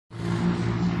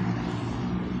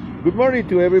Good morning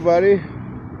to everybody.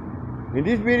 In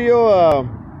this video,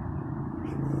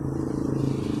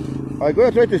 I'm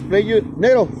gonna try to explain you.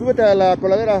 Nero, súbete a la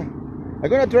coladera. I'm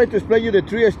gonna try to explain you the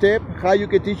 3 steps how you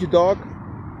can teach your dog,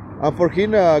 and for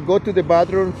him go to the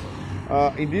bathrooms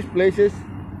in these places.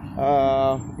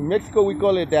 In Mexico, we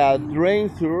call it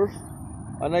drain sewers,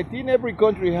 and I think every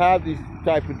country has this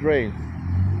type of drains.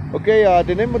 Okay,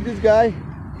 the name of this guy,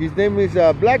 his name is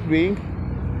Black Bean.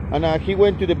 And he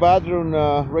went to the bathroom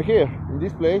right here, in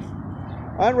this place.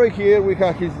 And right here we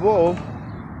have his ball.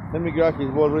 Let me grab his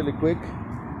ball really quick.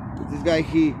 This guy,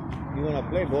 he wanna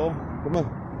play ball? Come on,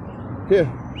 here.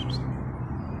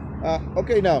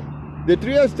 Okay, now, the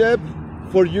 3 steps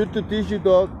for you to teach your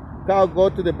dog how to go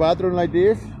to the bathroom like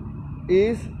this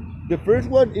is, the first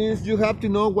one is you have to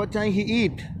know what time he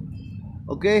eat.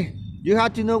 Okay, you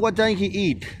have to know what time he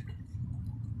eat.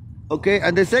 Okay,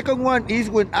 and the second one is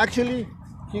when actually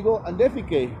he go and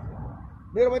defecate.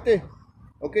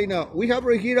 Okay, now we have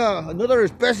right here another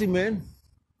specimen,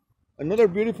 another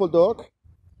beautiful dog.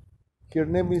 Her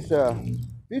name is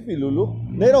Fifi Lulu.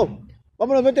 Nero,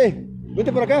 vámonos,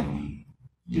 vete por acá.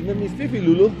 His name is Fifi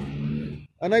Lulu,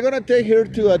 and I'm gonna take her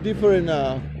to a different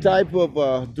type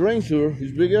of drain sewer.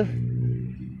 It's bigger.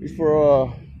 It's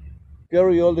for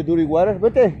carry all the dirty water.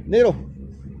 Vete, Nero.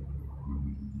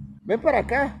 Ven para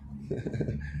acá.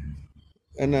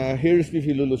 And here's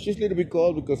Fifi Lulu. She's a little bit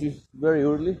cold because it's very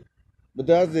early, but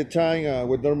that's the time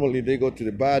when normally they go to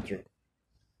the bathroom.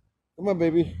 Come on,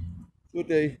 baby. Good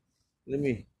day. Let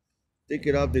me take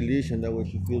it off the leash, and that way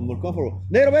she feels more comfortable.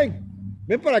 Negro, ven.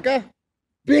 Ven para acá.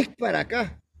 Ven para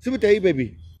acá. Súbete ahí,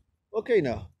 baby. Okay,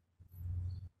 now.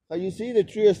 As you see, the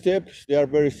 3 steps, they are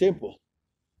very simple.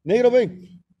 Negro, ven.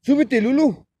 Súbete,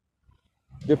 Lulu.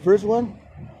 The first one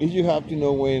is you have to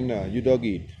know when your dog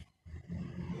eats.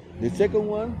 The second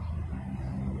one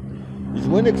is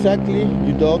when exactly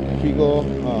your dog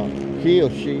he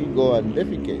or she go and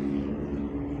defecate.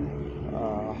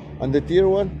 And the third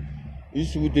one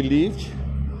is with the leash.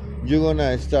 You're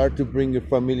gonna start to bring your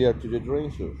familiar to the drain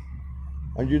source,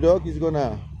 and your dog is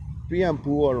gonna pee and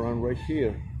poo around right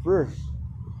here first.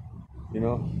 You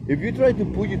know, if you try to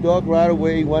put your dog right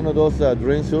away in one of those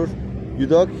drain sources, your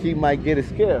dog he might get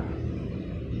scared.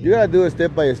 You gotta do it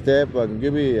step by step and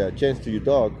give it a chance to your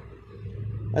dog.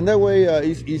 And that way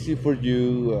it's easy for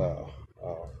you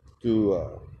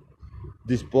to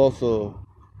dispose of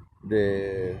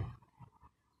the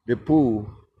poo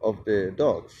of the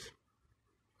dogs.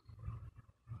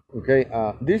 Okay,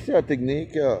 this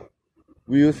technique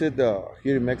we use it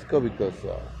here in Mexico because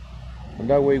and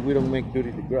that way we don't make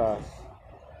dirty the grass,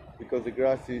 because the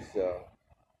grass is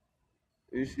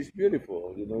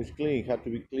beautiful. You know, it's clean. It has to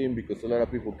be clean because a lot of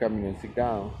people come in and sit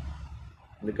down,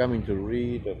 and they come in to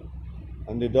read.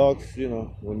 And the dogs, you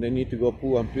know, when they need to go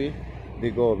poo and pee,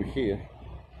 they go over here.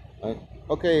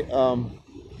 Okay,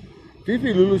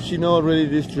 Fifi Lulu, she know already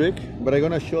this trick, but I'm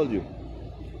gonna show you.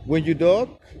 When your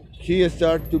dog, he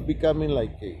starts to becoming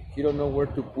like he don't know where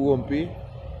to poo and pee,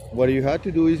 what you have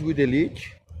to do is with the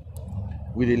leash,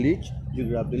 you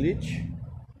grab the leash,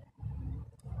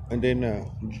 and then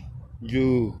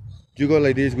you go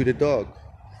like this with the dog.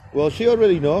 Well, she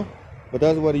already know. But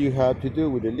that's what you have to do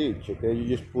with the leash, okay? You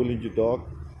just pull in your dog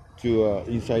to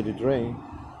inside the drain,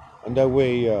 and that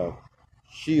way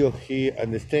she or he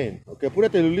understand. Okay,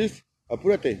 apúrate, Lulis,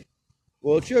 apúrate.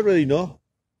 Well, she already know.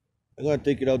 I'm gonna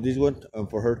take it out this one, and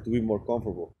for her to be more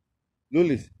comfortable.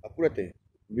 Lulis, apúrate,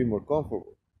 be more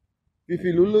comfortable.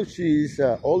 Fifi Lulu, she's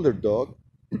an older dog.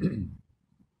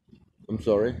 I'm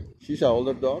sorry, she's an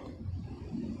older dog,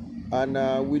 and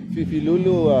with Fifi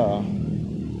Lulu.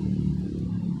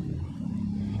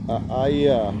 I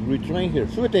retrain here.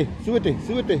 Súbete.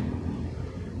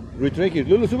 Retrain here.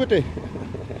 Lulu, súbete.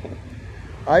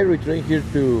 I retrain here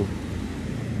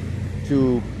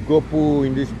to go poo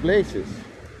in these places.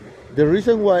 The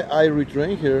reason why I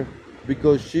retrain here,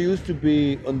 because she used to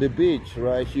be on the beach,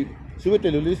 right?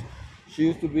 Súbete, Lulis. She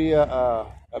used to be a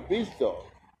beach dog.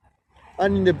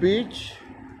 And in the beach,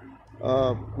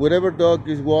 whatever dog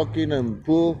is walking and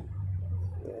poo,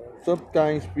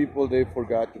 sometimes people, they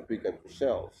forgot to pick up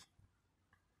themselves.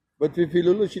 But Fifi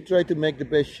Lulu, she tried to make the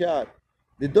best shot.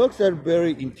 The dogs are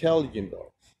very intelligent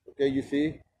dogs. Okay, you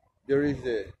see, there is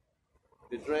the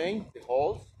drain, the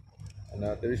holes, and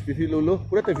there is Fifi Lulu.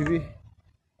 Púrate, Fifi.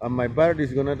 And my bird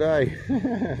is gonna die.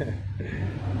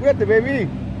 Púrate, baby.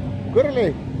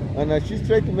 Córrele. And she's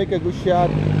trying to make a good shot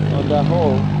on that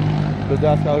hole, because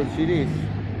that's how she is.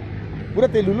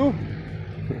 Púrate, Lulu.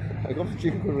 I hope she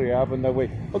can react that way.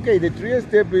 Okay, the 3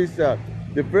 step is,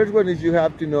 the first one is you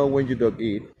have to know when your dog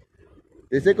eats.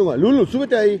 The second one, Lulu,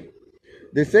 súbete ahí.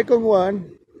 The second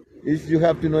one is you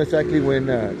have to know exactly when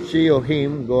she or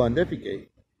him go and defecate.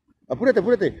 Apúrate,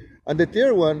 apúrate. And the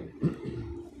third one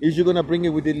is you're gonna bring it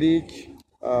with the leech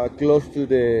close to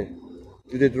the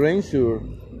drain sewer,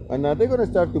 and they're gonna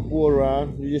start to pour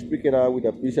around. You just pick it out with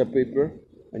a piece of paper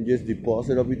and just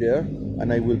deposit over there,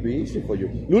 and it will be easy for you.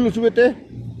 Lulu, súbete.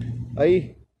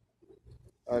 Ahí.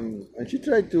 And she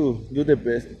tried to do the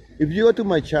best. If you go to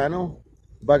my channel,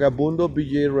 Vagabundo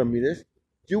BJ Ramirez,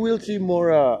 you will see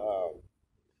more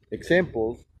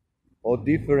examples of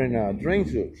different drain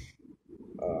sewers.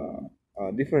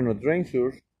 Different drain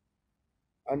sewers.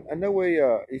 And that way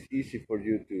it's easy for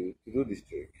you to do this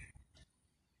trick.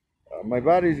 My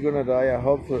body is gonna die. I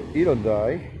hope so it don't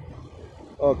die.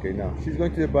 Okay, now she's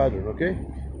going to the bathroom, okay?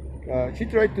 She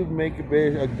tried to make a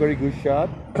very good shot,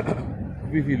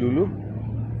 Fifi Lulu.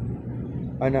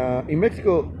 And in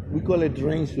Mexico, we call it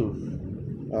drain sewers,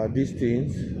 these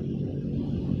things.